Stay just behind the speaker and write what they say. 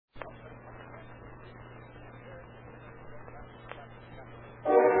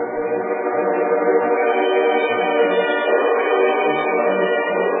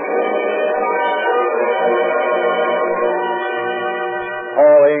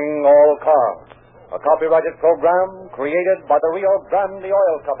Calling All Cars, a copyrighted program created by the Rio Grande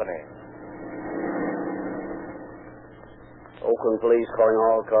Oil Company. Oakland Police calling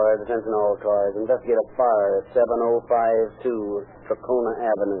all cars, attention all cars. Investigate a fire at 7052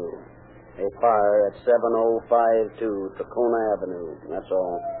 Tracona Avenue. A fire at 7052 Tracona Avenue. That's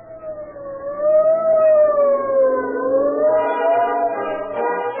all.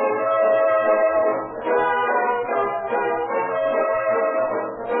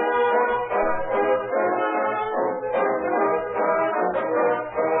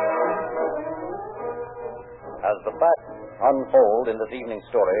 As the facts unfold in this evening's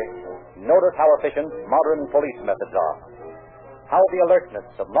story, notice how efficient modern police methods are. How the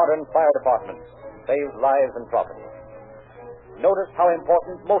alertness of modern fire departments saves lives and property. Notice how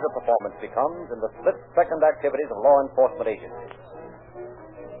important motor performance becomes in the split-second activities of law enforcement agencies.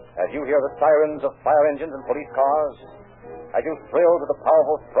 As you hear the sirens of fire engines and police cars, as you thrill to the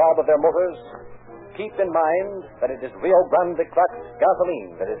powerful throb of their motors, keep in mind that it is Rio Grande cracked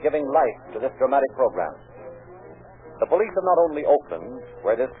gasoline that is giving life to this dramatic program. The police of not only Oakland,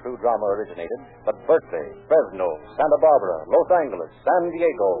 where this true drama originated, but Berkeley, Fresno, Santa Barbara, Los Angeles, San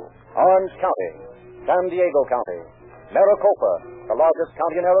Diego, Orange County, San Diego County, Maricopa, the largest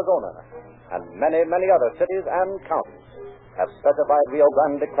county in Arizona, and many, many other cities and counties have specified Rio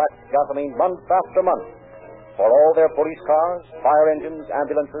Grande cracked gasoline month after month for all their police cars, fire engines,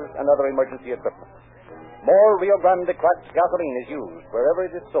 ambulances, and other emergency equipment. More Rio Grande cracked gasoline is used wherever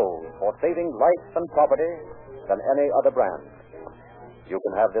it is sold for saving life and property than any other brand. You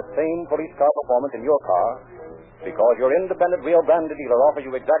can have this same police car performance in your car because your independent Rio Grande dealer offers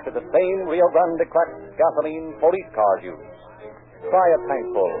you exactly the same Rio Grande cracked gasoline police cars use. Try a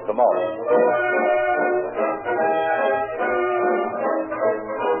tankful tomorrow.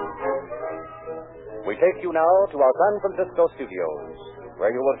 We take you now to our San Francisco studios,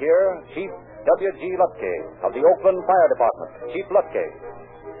 where you will hear Chief W.G. Lutke of the Oakland Fire Department. Chief Lutke.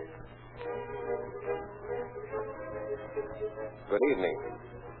 Good evening.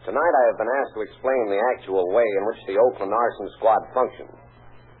 Tonight I have been asked to explain the actual way in which the Oakland Arson Squad functions.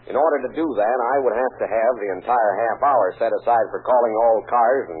 In order to do that, I would have to have the entire half hour set aside for calling all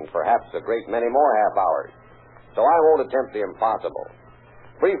cars and perhaps a great many more half hours. So I won't attempt the impossible.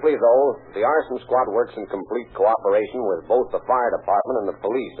 Briefly, though, the Arson Squad works in complete cooperation with both the fire department and the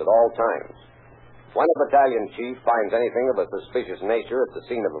police at all times. When a battalion chief finds anything of a suspicious nature at the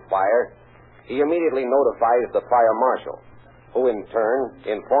scene of a fire, he immediately notifies the fire marshal, who in turn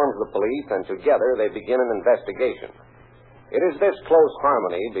informs the police, and together they begin an investigation. It is this close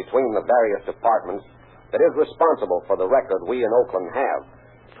harmony between the various departments that is responsible for the record we in Oakland have,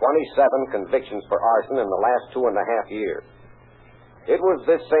 27 convictions for arson in the last 2.5 years. It was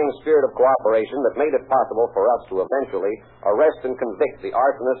this same spirit of cooperation that made it possible for us to eventually arrest and convict the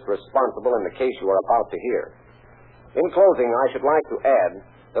arsonist responsible in the case you are about to hear. In closing, I should like to add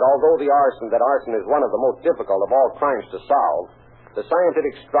that although arson is one of the most difficult of all crimes to solve, the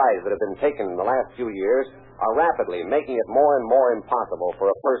scientific strides that have been taken in the last few years are rapidly making it more and more impossible for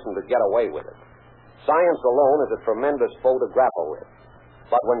a person to get away with it. Science alone is a tremendous foe to grapple with.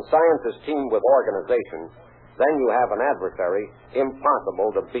 But when science is teamed with organization, then you have an adversary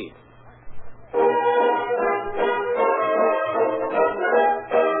impossible to beat.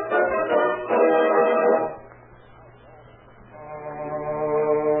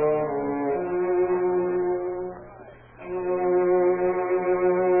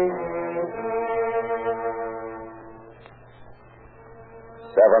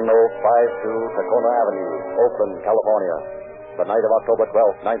 7052 Tacoma Avenue, Oakland, California, the night of October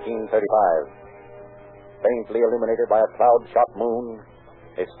 12th, 1935. Faintly illuminated by a cloud-shot moon,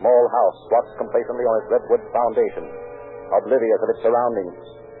 a small house squats complacently on its redwood foundation, oblivious of its surroundings,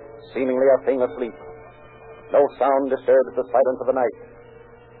 seemingly a thing asleep. No sound disturbs the silence of the night.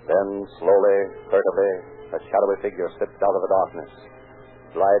 Then, slowly, furtively, a shadowy figure slips out of the darkness,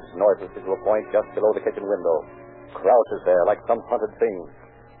 glides noiselessly to a point just below the kitchen window, crouches there like some hunted thing.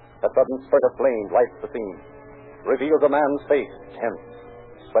 A sudden spurt of flame lights the scene, reveals a man's face, tense,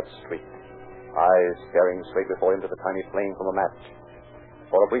 sweat-streaked, eyes staring straight before him to the tiny flame from a match.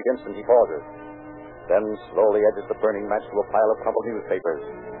 For a brief instant he pauses, then slowly edges the burning match to a pile of crumpled newspapers,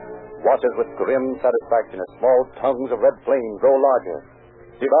 watches with grim satisfaction as small tongues of red flame grow larger,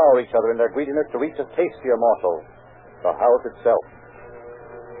 devour each other in their greediness to reach a tastier morsel, the house itself.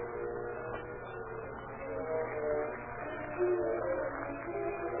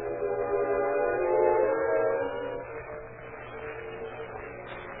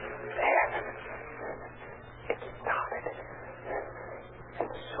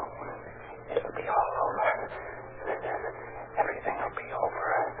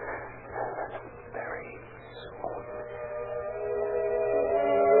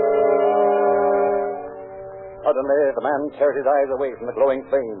 Suddenly, the man tears his eyes away from the glowing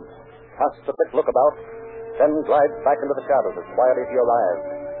flames, casts a quick look about, then glides back into the shadows as quietly as he arrived.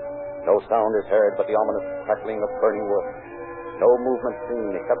 No sound is heard but the ominous crackling of burning wood. No movement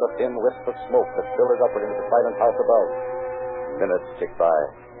seen except a thin wisp of smoke that billowed upward into the silent house above. Minutes tick by.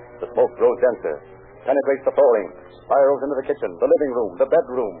 The smoke grows denser, penetrates the flooring, spirals into the kitchen, the living room, the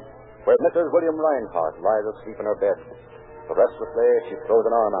bedroom, where Mrs. William Reinhardt lies asleep in her bed. Restlessly, she throws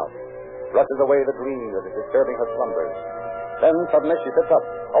an arm out, brushes away the dream that is disturbing her slumbers. Then suddenly she sits up,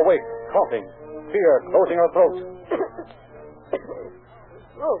 awake, coughing, fear closing her throat.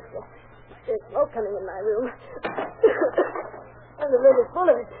 Smoke. There's smoke coming in my room. And the room is full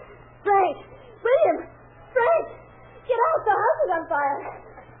of it. Frank! William! Frank! Get out! The house is on fire!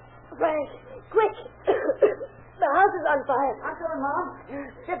 Frank, quick! The house is on fire. I'm coming, Mom.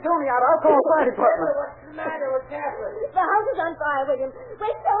 Get Tony out. I'll call the fire department. What's the matter with Catherine? The house is on fire, William.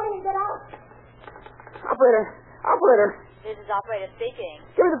 Wake Tony and get out. Operator. This is operator speaking.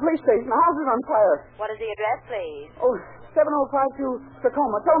 Give me the police station. The house is on fire. What is the address, please? Oh, 7052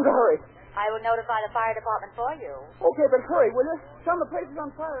 Tacoma. Tell them to hurry. I will notify the fire department for you. Okay, but hurry, will you? Tell them the place is on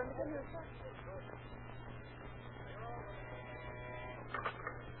fire.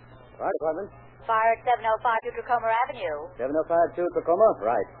 Fire department. Fire at 7052 Tacoma Avenue. 7052 Tacoma?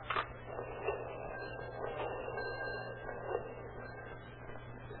 Right.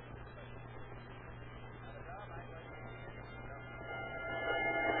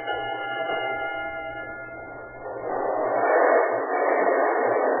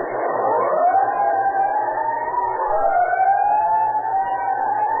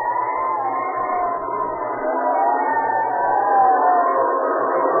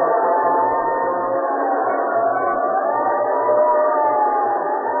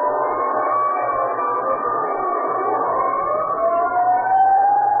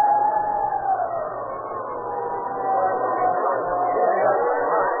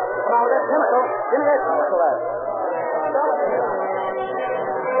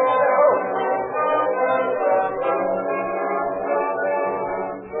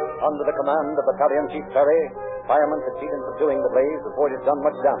 Under the command of Battalion Chief Terry, firemen succeed in subduing the blaze before it has done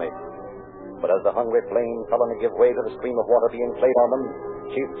much damage. But as the hungry flames sullenly give way to the stream of water being played on them,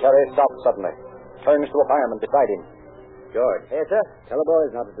 Chief Terry stops suddenly, turns to a fireman beside him. George. Yes, sir? Tell the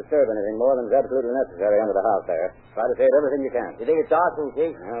boys not to disturb anything more than is absolutely necessary under the house there. Try to save everything you can. You think it's arson,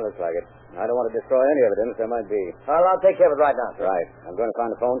 Chief? Yeah, looks like it. I don't want to destroy any evidence there might be. Well, I'll take care of it right now, sir. Right. I'm going to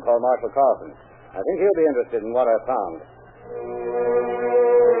find a phone, call Marshal Carlson. I think he'll be interested in what I found.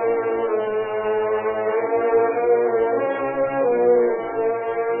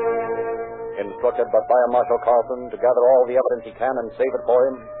 Instructed by Fire Marshal Carlson to gather all the evidence he can and save it for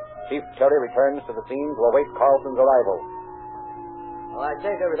him, Chief Terry returns to the scene to await Carlson's arrival. Well, I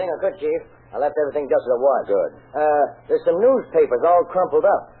saved everything I could, Chief. I left everything just as it was. Good. There's some newspapers all crumpled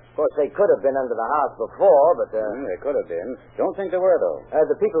up. Of course, they could have been under the house before, but... They could have been. Don't think they were, though.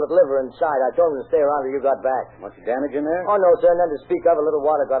 The people that live are inside. I told them to stay around till you got back. Much damage in there? Oh, no, sir. None to speak of. A little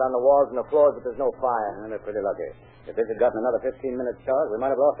water got on the walls and the floors, but there's no fire. They're pretty lucky. If this had gotten another 15 minutes start, we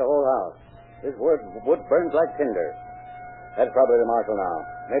might have lost the whole house. This wood burns like tinder. That's probably the marshal now.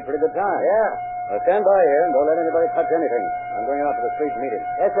 Made pretty good time. Yeah. Well, stand by here and don't let anybody touch anything. I'm going out to the street meeting.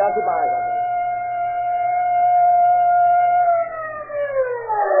 Yes, sir. I'll keep my eyes on things.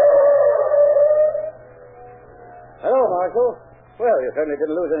 Hello, Marshal. Well, you certainly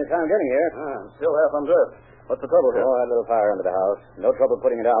didn't lose any time getting here. I'm still half undressed. What's the trouble here? Oh, that little fire under the house. No trouble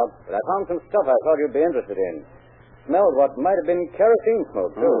putting it out. But I found some stuff I thought you'd be interested in. Smelled what might have been kerosene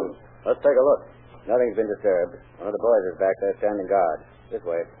smoke, too. Let's take a look. Nothing's been disturbed. One of the boys is back there standing guard. This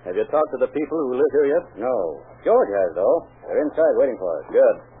way. Have you talked to the people who live here yet? No. George has, though. They're inside waiting for us.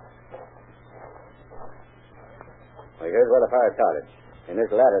 Good. Well, here's where the fire started. In this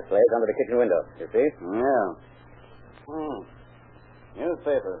lattice place under the kitchen window. You see? Yeah.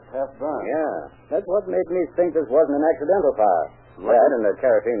 Newspapers, half burned. Yeah. That's what made me think this wasn't an accidental fire. That and the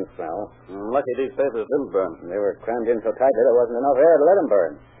kerosene smell. Lucky these papers didn't burn. They were crammed in so tightly there wasn't enough air to let them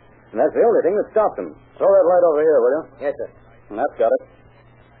burn. And that's the only thing that stopped them. Throw that light over here, will you? Yes, sir. And that's got it.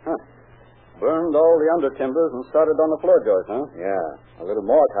 Huh. Burned all the under timbers and started on the floor joist, huh? Yeah. A little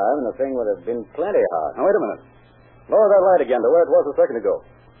more time and the thing would have been plenty hot. Now, wait a minute. Lower that light again to where it was a second ago.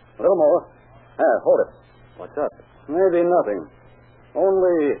 A little more. Hold it. What's up? Maybe nothing.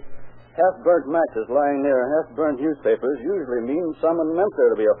 Only half-burnt matches lying near half-burnt newspapers usually mean someone meant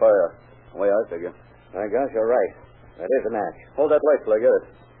there to be a fire. The way I figure. I guess you're right. That is a match. Hold that light till I get it.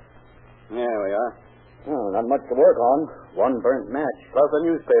 There we are. Oh, not much to work on. One burnt match. Plus a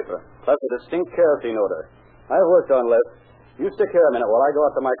newspaper. Plus a distinct kerosene odor. I've worked on less. You stick here a minute while I go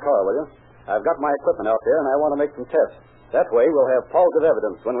out to my car, will you? I've got my equipment out there, and I want to make some tests. That way, we'll have positive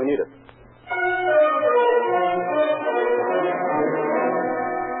evidence when we need it.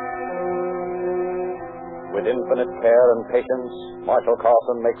 With infinite care and patience, Marshal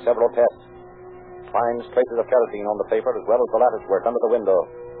Carlson makes several tests. Finds traces of kerosene on the paper as well as the lattice work under the window.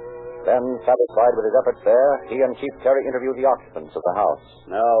 Then, satisfied with his efforts there, he and Chief Terry interview the occupants of the house.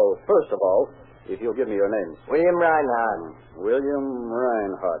 Now, first of all, if you'll give me your names. William Reinhardt. William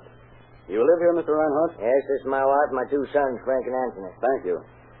Reinhardt. You live here, Mr. Reinhardt? Yes, this is my wife and my two sons, Frank and Anthony. Thank you.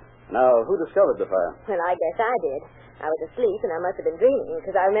 Now, who discovered the fire? Well, I guess I did. I was asleep, and I must have been dreaming,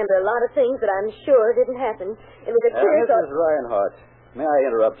 because I remember a lot of things that I'm sure didn't happen. It was a clear Mrs. Reinhardt, may I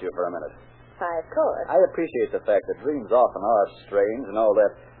interrupt you for a minute? Why, of course. I appreciate the fact that dreams often are strange and all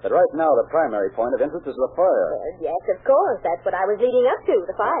that, but right now the primary point of interest is the fire. Well, yes, of course. That's what I was leading up to,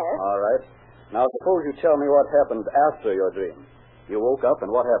 the fire. All right. Now, suppose you tell me what happened after your dream. You woke up, and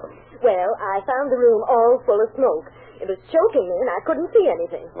what happened? Well, I found the room all full of smoke. It was choking me, and I couldn't see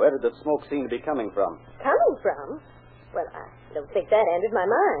anything. Where did the smoke seem to be coming from? Coming from? Well, I don't think that entered my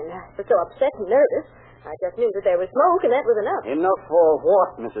mind. I was so upset and nervous. I just knew that there was smoke, and that was enough. Enough for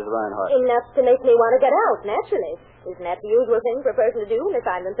what, Mrs. Reinhardt? Enough to make me want to get out, naturally. Isn't that the usual thing for a person to do when they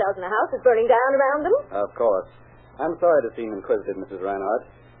find themselves in a house that's burning down around them? Of course. I'm sorry to seem inquisitive, Mrs. Reinhardt.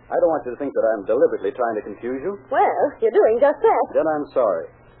 I don't want you to think that I'm deliberately trying to confuse you. Well, you're doing just that. Then I'm sorry.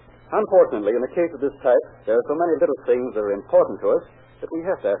 Unfortunately, in the case of this type, there are so many little things that are important to us that we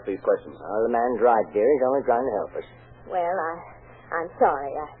have to ask these questions. Well, the man's right, dear. He's only trying to help us. Well, I'm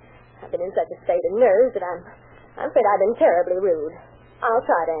sorry. I've been in such a state of nerves that I'm afraid I've been terribly rude. I'll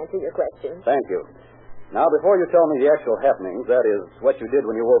try to answer your questions. Thank you. Now, before you tell me the actual happenings, that is, what you did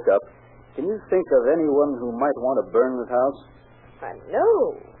when you woke up, can you think of anyone who might want to burn this house?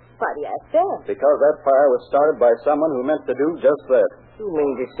 No. Why do you ask that? Because that fire was started by someone who meant to do just that. You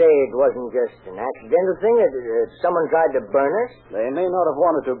mean to say it wasn't just an accidental thing, that someone tried to burn us? They may not have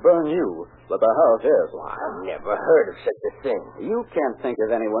wanted to burn you, but the house is. Well, I've never heard of such a thing. You can't think of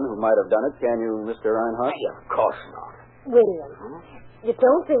anyone who might have done it, can you, Mr. Reinhardt? Of course not. William, you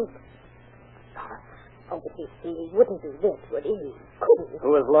don't think... Oh, but he wouldn't do this, would he? He couldn't.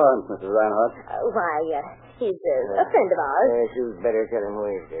 Who is Lawrence, Mrs. Reinhardt? He's a friend of ours. Yes, you'd better tell him who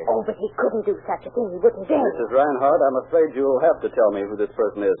he is. Oh, but he couldn't do such a thing. He wouldn't dare. Mrs. Reinhardt, I'm afraid you'll have to tell me who this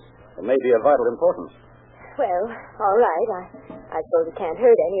person is. It may be of vital importance. Well, all right. I suppose it can't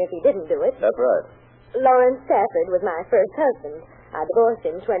hurt any if he didn't do it. That's right. Lawrence Stafford was my first husband. I divorced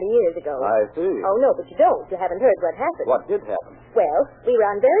him 20 years ago. I see. Oh, no, but you don't. You haven't heard what happened. What did happen? Well, we were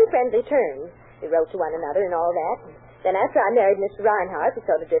on very friendly terms. We wrote to one another and all that. Then after I married Mr. Reinhardt, we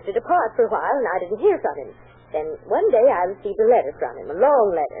sort of drifted apart for a while, and I didn't hear from him. Then one day I received a letter from him, a long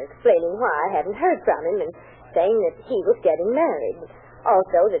letter, explaining why I hadn't heard from him and saying that he was getting married.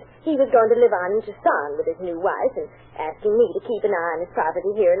 Also that he was going to live on in Tucson with his new wife and asking me to keep an eye on his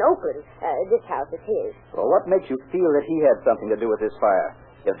property here in Oakland. This house is his. Well, what makes you feel that he had something to do with this fire?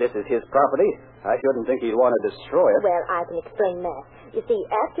 If this is his property, I shouldn't think he'd want to destroy it. Well, I can explain that. You see,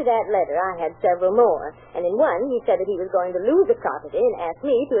 after that letter, I had several more. And in one, he said that he was going to lose the property and asked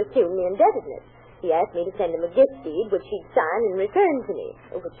me to assume the indebtedness. He asked me to send him a gift deed, which he'd sign and return to me,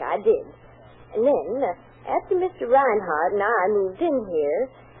 which I did. And then, after Mr. Reinhardt and I moved in here,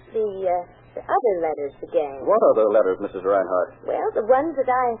 the other letters began. What other letters, Mrs. Reinhardt? Well, the ones that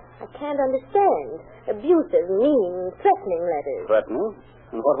I can't understand. Abusive, mean, threatening letters. Threatening?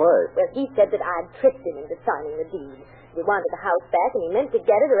 In what way? Well, he said that I'd tricked him into signing the deed. He wanted the house back, and he meant to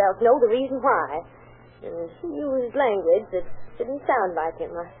get it or else know the reason why. And he used language that didn't sound like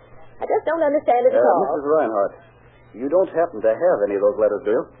him. I just don't understand it at all. Mrs. Reinhardt, you don't happen to have any of those letters,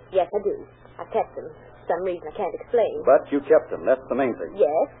 do you? Yes, I do. I kept them. For some reason I can't explain. But you kept them. That's the main thing.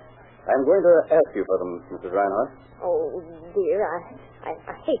 Yes? I'm going to ask you for them, Mrs. Reinhardt. Oh, dear, I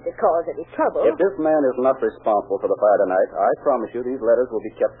hate to cause any trouble. If this man is not responsible for the fire tonight, I promise you these letters will be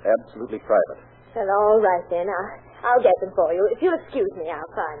kept absolutely private. Well, all right, then. I'll get them for you. If you'll excuse me,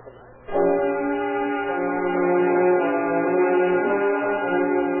 I'll find them.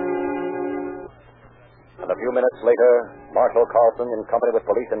 And a few minutes later, Marshal Carlson, in company with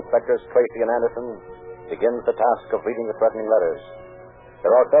Police Inspectors Tracy and Anderson, begins the task of reading the threatening letters.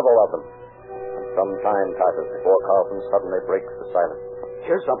 There are several of them, and some time passes before Carlson suddenly breaks the silence.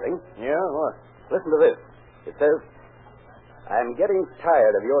 Here's something. Yeah, what? Listen to this. It says, I'm getting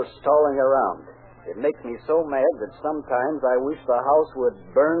tired of your stalling around. It makes me so mad that sometimes I wish the house would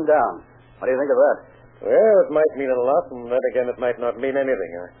burn down. What do you think of that? Well, it might mean a lot, and then again, it might not mean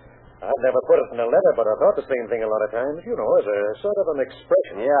anything. I've never put it in a letter, but I thought the same thing a lot of times, as a sort of an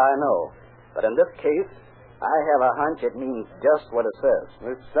expression. Yeah, I know. But in this case, I have a hunch it means just what it says.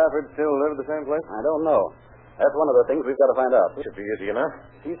 Miss Stafford still live at the same place? I don't know. That's one of the things we've got to find out. Should be easy enough.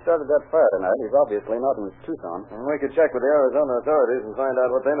 He started that fire tonight. He's obviously not in Tucson. And we could check with the Arizona authorities and find out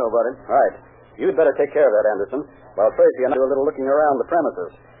what they know about him. Right. You'd better take care of that, Anderson, while Tracy and I do a little looking around the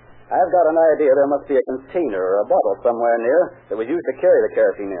premises. I've got an idea there must be a container or a bottle somewhere near that was used to carry the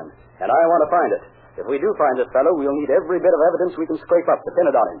kerosene in, and I want to find it. If we do find this fellow, we'll need every bit of evidence we can scrape up to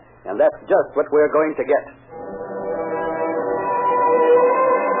pin it on him, and that's just what we're going to get.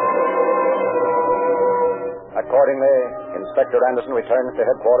 Accordingly, Inspector Anderson returns to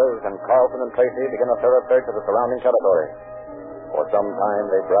headquarters, and Carlson and Tracy begin a thorough search of the surrounding territory. For some time,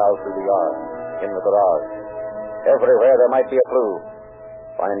 they browse through the yard, in the garage. Everywhere there might be a clue.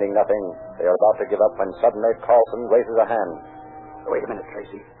 Finding nothing, they are about to give up when suddenly Carlson raises a hand. Wait a minute,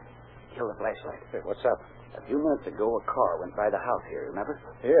 Tracy. Kill the flashlight. Hey, what's up? A few minutes ago, a car went by the house here, remember?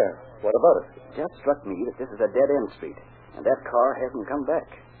 Yeah. What about it? It just struck me that this is a dead-end street, and that car hasn't come back.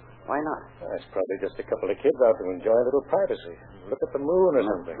 Why not? It's probably just a couple of kids out to enjoy a little privacy. Look at the moon or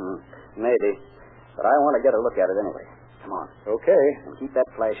something. Maybe. But I want to get a look at it anyway. Come on. Okay. And keep that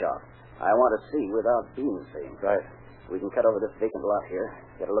flash off. I want to see without being seen. Right. We can cut over this vacant lot here.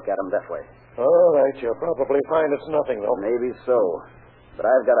 Get a look at them that way. All right. You'll probably find it's nothing, though. Maybe so. But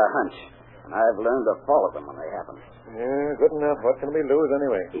I've got a hunch. And I've learned to follow them when they happen. Yeah, good enough. What can we lose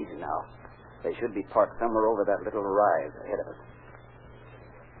anyway? Easy now. They should be parked somewhere over that little rise ahead of us.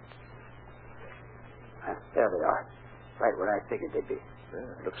 There they are. Right where I figured they'd be.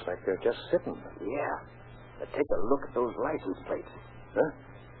 Yeah, looks like they're just sitting. Yeah. But take a look at those license plates. Huh?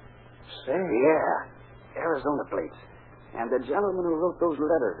 Say. Yeah. Arizona plates. And the gentleman who wrote those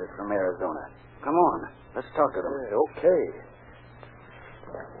letters is from Arizona. Come on. Let's talk to them. Okay.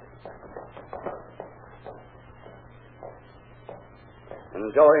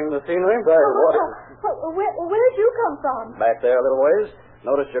 Enjoying the scenery? Where'd you come from? Back there a little ways.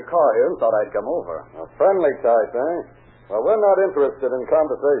 Noticed your car here and thought I'd come over. A friendly type, eh? Well, we're not interested in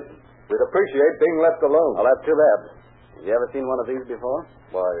conversation. We'd appreciate being left alone. Well, that's too bad. Have you ever seen one of these before?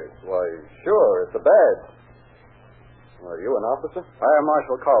 Why, sure. It's a badge. Are you an officer? Fire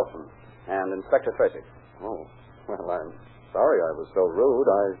Marshal Carlson and Inspector Tracy. Oh, well, I'm sorry I was so rude.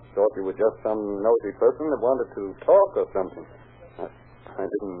 I thought you were just some nosy person that wanted to talk or something. I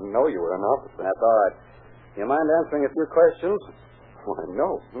didn't know you were an officer. That's all right. You mind answering a few questions? Why,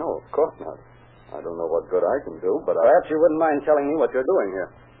 no, of course not. I don't know what good I can do, but perhaps you wouldn't mind telling me what you're doing here.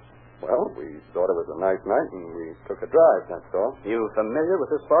 Well, we thought it was a nice night, and we took a drive, that's all. You familiar with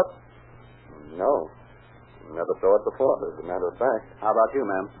this spot? No. Never saw it before, as a matter of fact. How about you,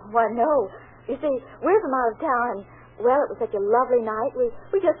 ma'am? Why, no. You see, we're from out of town, and, well, it was such a lovely night,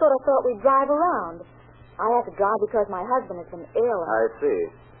 we just sort of thought we'd drive around. I had to drive because my husband has been ill. I see.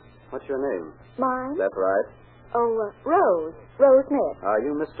 What's your name? Mine? That's right. Oh, Rose. Rose Smith. Are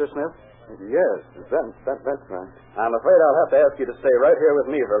you Mr. Smith? Yes, that's right. I'm afraid I'll have to ask you to stay right here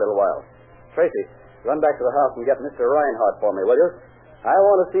with me for a little while. Tracy, run back to the house and get Mr. Reinhardt for me, will you? I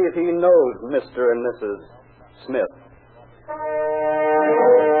want to see if he knows Mr. and Mrs. Smith.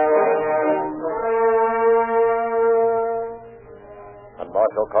 And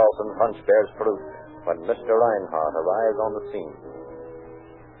Marshal Carlson's hunch bears fruit when Mr. Reinhardt arrives on the scene.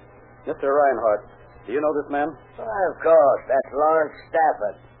 Mr. Reinhardt, do you know this man? Of course. That's Lawrence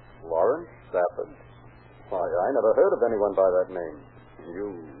Stafford. Lawrence Stafford? Why, I never heard of anyone by that name.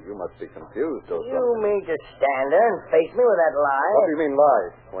 You must be confused or You something. mean to stand there and face me with that lie? What do you mean lie?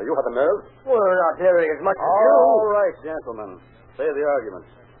 Why, you have a nerve? Well, not nearly as much as you. All right, gentlemen. Say the argument.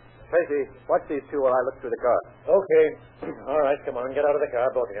 Tracy, watch these two while I look through the car. Okay. All right, come on. Get out of the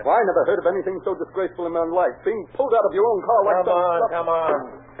car, both of you. Why, I never heard of anything so disgraceful in my life. Being pulled out of your own car like that. Come on.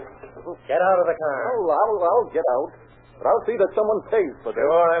 Get out of the car. Oh, I'll get out. But I'll see that someone pays for this.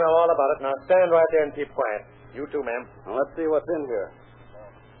 Sure, I know all about it. Now stand right there and keep quiet. You too, ma'am. Now, let's see what's in here.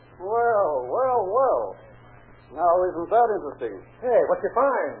 Well. Now, isn't that interesting? Hey, what you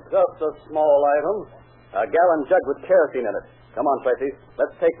find? Just a small item. A gallon jug with kerosene in it. Come on, Tracy.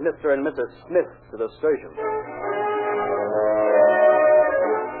 Let's take Mr. and Mrs. Smith to the station.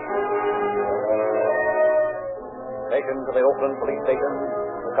 Taken to the Oakland police station,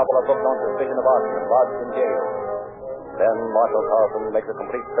 the couple are booked on suspicion of arson and lodged in jail. Then Marshal Carlson makes a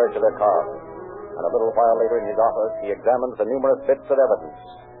complete search of their car. And a little while later in his office, he examines the numerous bits of evidence,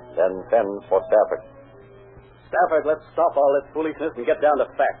 then sends for Stafford. Stafford, let's stop all this foolishness and get down to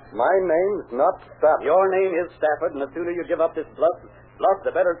facts. My name's not Stafford. Your name is Stafford, and the sooner you give up this bluff,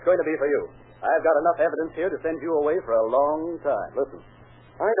 the better it's going to be for you. I've got enough evidence here to send you away for a long time. Listen,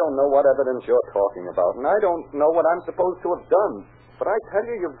 I don't know what evidence you're talking about, and I don't know what I'm supposed to have done. But I tell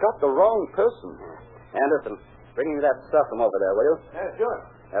you, you've got the wrong person. Anderson, bring me that stuff from over there, will you? Yeah, sure.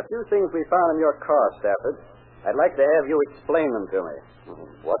 A few things we found in your car, Stafford. I'd like to have you explain them to me.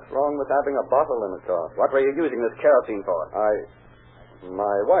 What's wrong with having a bottle in the car? What were you using this kerosene for?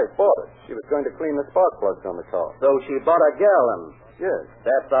 My wife bought it. She was going to clean the spark plugs on the car. So she bought a gallon. Yes.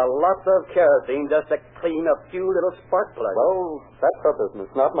 That's a lot of kerosene just to clean a few little spark plugs. Well, that's her business,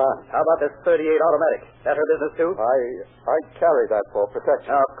 not mine. How about this .38 automatic? That her business, too? I carry that for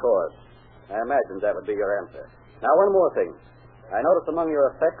protection. Of course. I imagined that would be your answer. Now, one more thing. I noticed among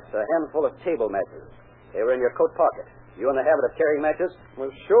your effects a handful of table matches. They were in your coat pocket. You in the habit of carrying matches?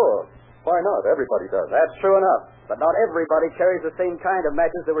 Well, sure. Why not? Everybody does. That's true enough. But not everybody carries the same kind of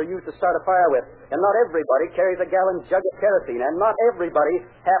matches that were used to start a fire with. And not everybody carries a gallon jug of kerosene. And not everybody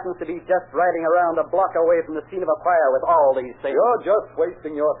happens to be just riding around a block away from the scene of a fire with all these things. You're just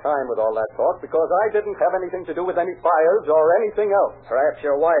wasting your time with all that talk because I didn't have anything to do with any fires or anything else. Perhaps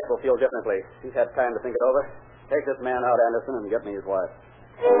your wife will feel differently. She's had time to think it over. Take this man out, Anderson, and get me his wife.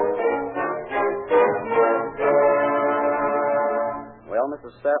 Well,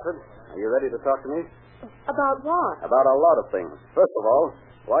 Mrs. Stafford, are you ready to talk to me? About what? About a lot of things. First of all,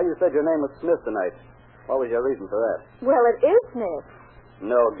 why you said your name was Smith tonight. What was your reason for that? Well, it is Smith.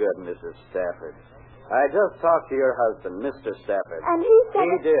 No good, Mrs. Stafford. I just talked to your husband, Mr. Stafford. And he said...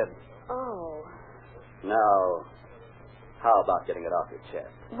 He did. Oh. Now, how about getting it off your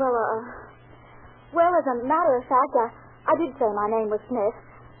chest? Well, as a matter of fact, I did say my name was Smith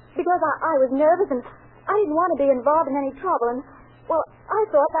because I was nervous and I didn't want to be involved in any trouble. And, well, I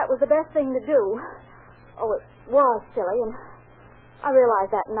thought that was the best thing to do. Oh, it was silly, and I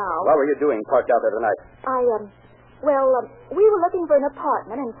realize that now. What were you doing parked out there tonight? We were looking for an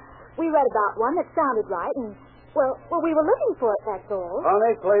apartment, and we read about one that sounded right, and, well, we were looking for it, that's all.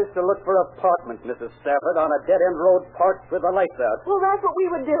 Funny place to look for apartment, Mrs. Stafford, on a dead-end road parked with the lights out. Well, that's what we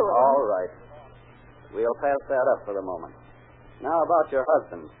were doing. All right. We'll pass that up for the moment. Now about your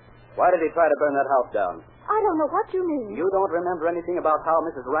husband. Why did he try to burn that house down? I don't know what you mean. You don't remember anything about how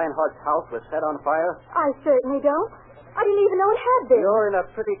Mrs. Reinhardt's house was set on fire? I certainly don't. I didn't even know it had been. You're in a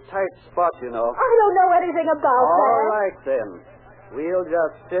pretty tight spot, you know. I don't know anything about that. All right, then. We'll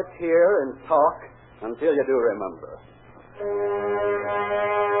just sit here and talk until you do remember.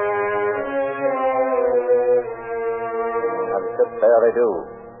 And sit there they do,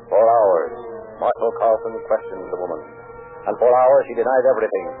 for hours. Marshal Carlson questions the woman. And for hours she denies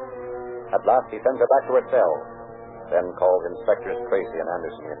everything. At last he sends her back to her cell. Then calls Inspectors Tracy and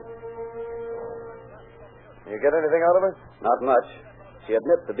Anderson in. You get anything out of her? Not much. She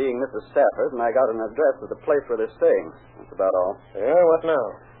admits to being Mrs. Stafford, and I got an address of the place where they're staying. That's about all. Yeah, what now?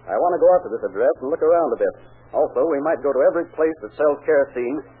 I want to go out to this address and look around a bit. Also, we might go to every place that sells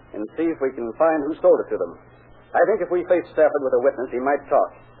kerosene and see if we can find who sold it to them. I think if we face Stafford with a witness, he might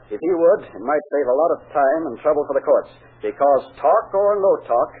talk. If he would, it might save a lot of time and trouble for the courts. Because talk or no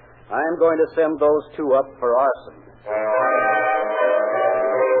talk, I'm going to send those two up for arson.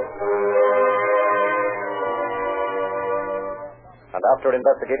 And after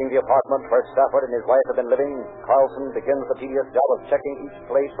investigating the apartment where Stafford and his wife have been living, Carlson begins the tedious job of checking each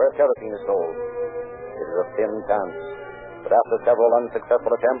place where kerosene is sold. It is a thin chance. But after several unsuccessful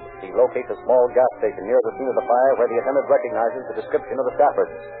attempts, he locates a small gas station near the scene of the fire where the attendant recognizes the description of the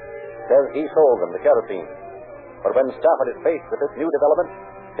Staffords. Says he sold them the kerosene. But when Stafford is faced with this new development,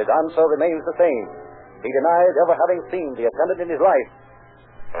 his answer remains the same. He denies ever having seen the attendant in his life.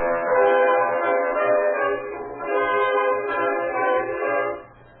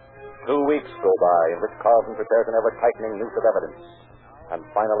 2 weeks go by in which Carlson prepares an ever-tightening noose of evidence. And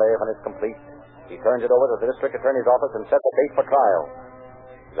finally, when it's complete, he turns it over to the district attorney's office and sets a date for trial.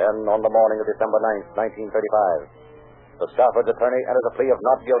 Then, on the morning of December 9th, 1935, the Stafford's attorney enters a plea of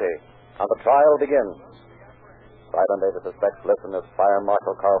not guilty, and the trial begins. Silently, the suspects listen as Fire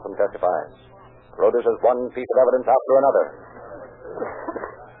Marshal Carlson testifies, produces one piece of evidence after another.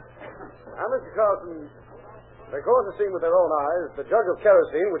 Now, Mr. Carlson, they caused the scene with their own eyes, the jug of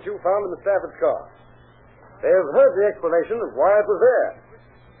kerosene which you found in the Stafford's car. They have heard the explanation of why it was there.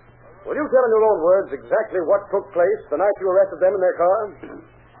 Will you tell in your own words exactly what took place the night you arrested them in their car?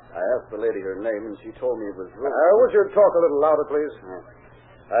 I asked the lady her name, and she told me it was Rose. Would you talk a little louder, please?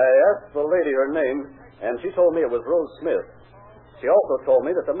 I asked the lady her name, and she told me it was Rose Smith. She also told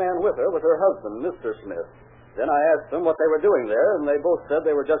me that the man with her was her husband, Mr. Smith. Then I asked them what they were doing there, and they both said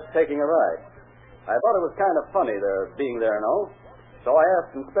they were just taking a ride. I thought it was kind of funny, their being there and all. So I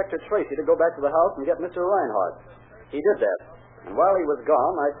asked Inspector Tracy to go back to the house and get Mr. Reinhardt. He did that. And while he was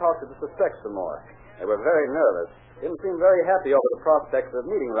gone, I talked to the suspects some more. They were very nervous. Didn't seem very happy over the prospects of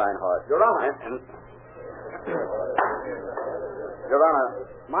meeting Reinhardt. Your Honor,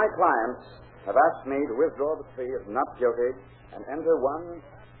 my clients have asked me to withdraw the plea of not guilty and enter one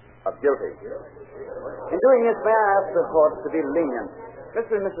of guilty. In doing this, may I ask the court to be lenient.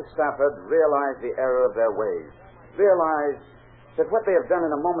 Mr. and Mrs. Stafford realize the error of their ways, realize that what they have done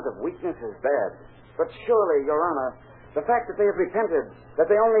in a moment of weakness is bad. But surely, Your Honor, the fact that they have repented, that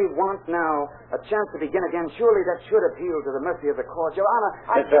they only want now a chance to begin again, surely that should appeal to the mercy of the court. Your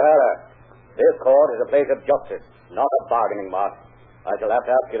Honor, Mr. Harrer, this court is a place of justice, not a bargaining mart. I shall have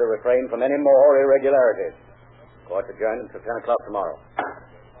to ask you to refrain from any more irregularities. Court adjourned until 10 o'clock tomorrow.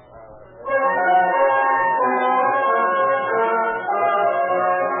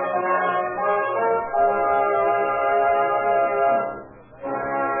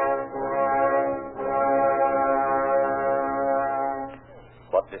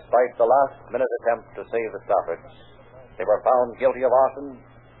 But despite the last-minute attempt to save the Staffords, they were found guilty of arson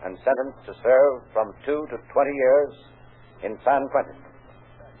and sentenced to serve from 2 to 20 years in San Quentin.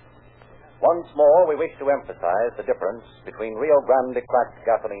 Once more, we wish to emphasize the difference between Rio Grande cracked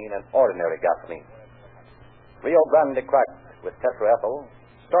gasoline and ordinary gasoline. Rio Grande cracked with tetraethyl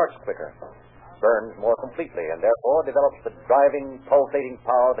starts quicker, burns more completely, and therefore develops the driving, pulsating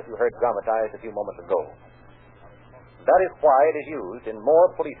power that you heard dramatized a few moments ago. That is why it is used in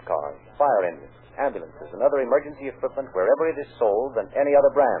more police cars, fire engines, ambulances, and other emergency equipment wherever it is sold than any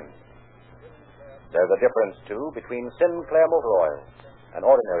other brand. There's a difference, too, between Sinclair motor oil and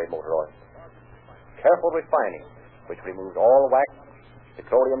ordinary motor oil. Careful refining, which removes all wax,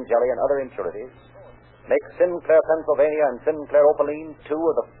 petroleum jelly, and other impurities, makes Sinclair Pennsylvania and Sinclair Opaline two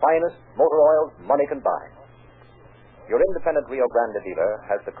of the finest motor oils money can buy. Your independent Rio Grande dealer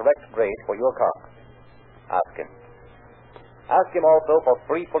has the correct grade for your car. Ask him. Ask him also for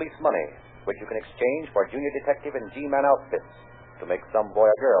free police money, which you can exchange for junior detective and G-man outfits to make some boy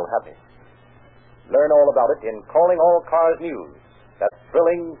or girl happy. Learn all about it in Calling All Cars News, that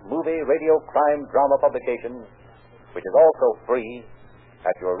thrilling movie, radio, crime, drama publication, which is also free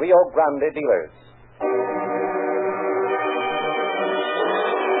at your Rio Grande dealers.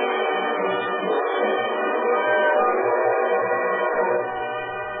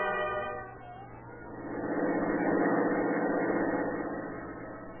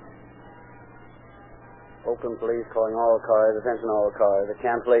 Oakland Police calling all cars, attention all cars. A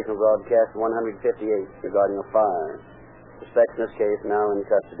cancellation broadcast 158 regarding a fire. Suspects in this case now in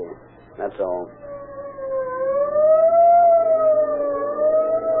custody. That's all.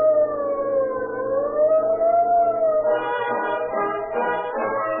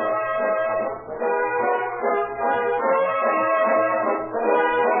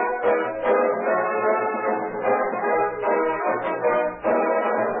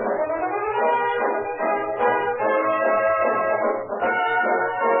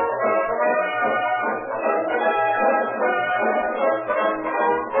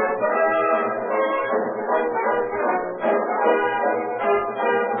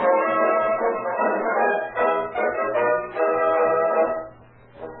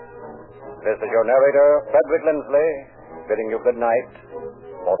 This is your narrator, Frederick Lindsley, bidding you good night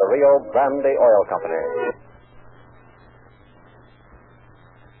for the Rio Grande Oil Company.